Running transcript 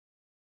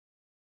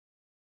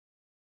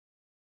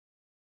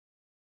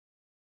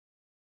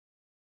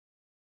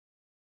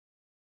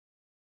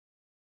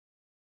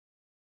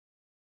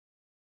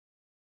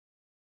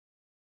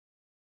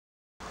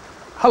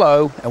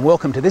Hello and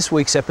welcome to this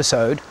week's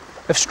episode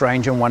of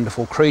Strange and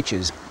Wonderful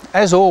Creatures.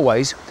 As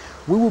always,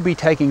 we will be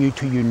taking you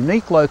to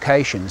unique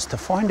locations to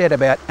find out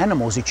about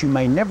animals that you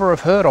may never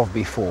have heard of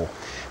before.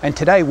 And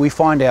today we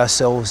find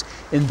ourselves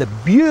in the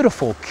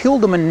beautiful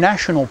Kildaman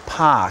National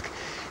Park,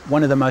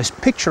 one of the most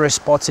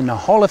picturesque spots in the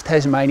whole of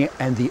Tasmania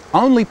and the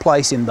only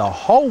place in the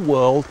whole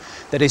world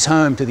that is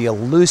home to the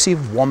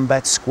elusive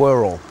wombat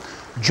squirrel.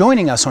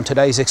 Joining us on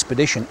today's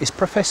expedition is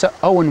Professor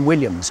Owen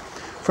Williams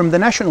from the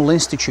National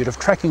Institute of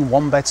Tracking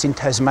Wombats in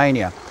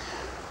Tasmania.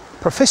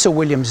 Professor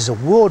Williams is a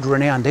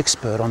world-renowned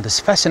expert on this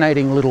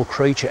fascinating little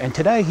creature, and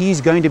today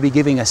he's going to be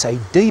giving us a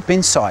deep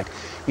insight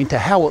into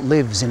how it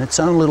lives in its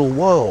own little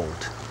world.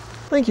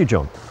 Thank you,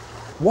 John.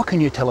 What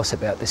can you tell us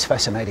about this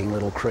fascinating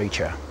little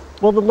creature?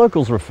 Well, the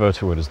locals refer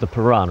to it as the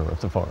piranha of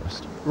the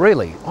forest.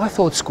 Really? I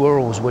thought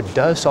squirrels were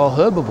docile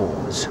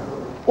herbivores.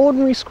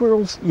 Ordinary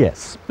squirrels,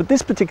 yes, but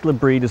this particular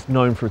breed is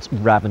known for its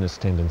ravenous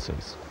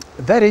tendencies.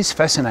 That is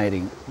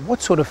fascinating.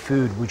 What sort of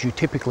food would you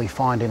typically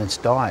find in its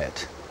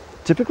diet?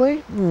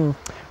 Typically?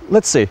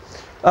 Let's see.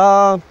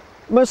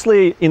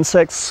 Mostly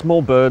insects,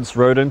 small birds,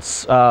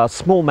 rodents,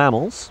 small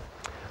mammals.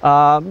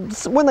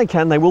 When they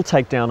can, they will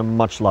take down a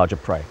much larger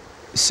prey.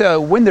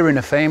 So when they're in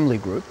a family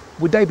group,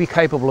 would they be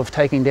capable of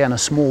taking down a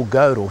small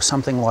goat or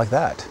something like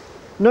that?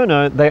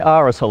 No, they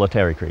are a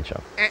solitary creature.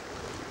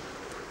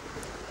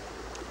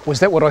 Was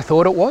that what I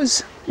thought it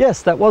was?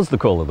 Yes, that was the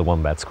call of the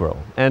wombat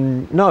squirrel.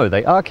 And no,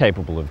 they are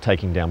capable of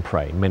taking down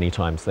prey many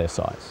times their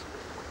size.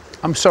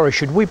 I'm sorry,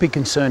 should we be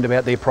concerned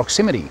about their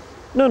proximity?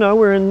 No,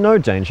 we're in no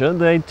danger.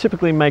 They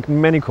typically make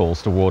many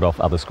calls to ward off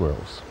other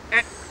squirrels.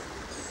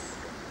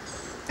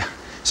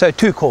 So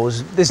 2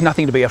 calls, there's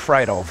nothing to be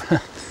afraid of.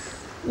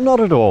 Not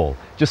at all.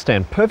 Just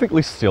stand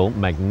perfectly still,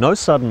 make no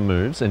sudden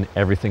moves, and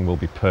everything will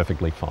be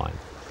perfectly fine.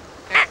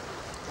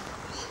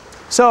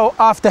 So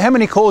after how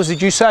many calls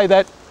did you say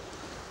that?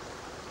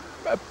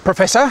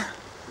 Professor?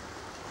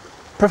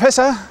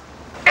 Professor?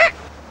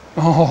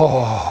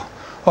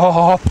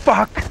 Oh,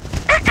 fuck!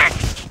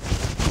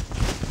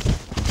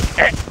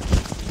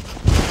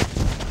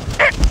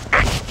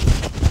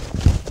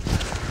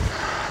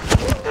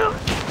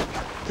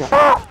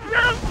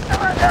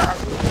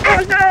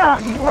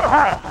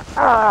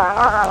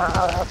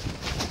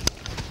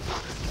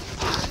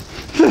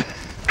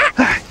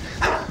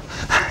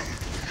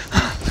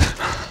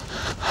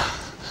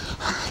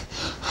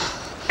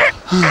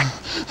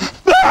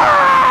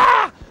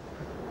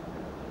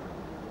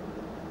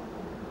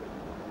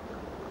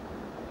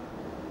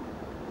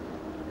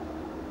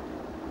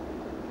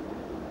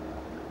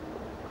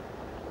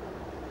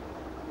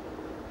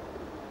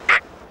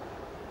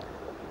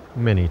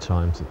 Many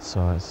times its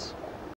size.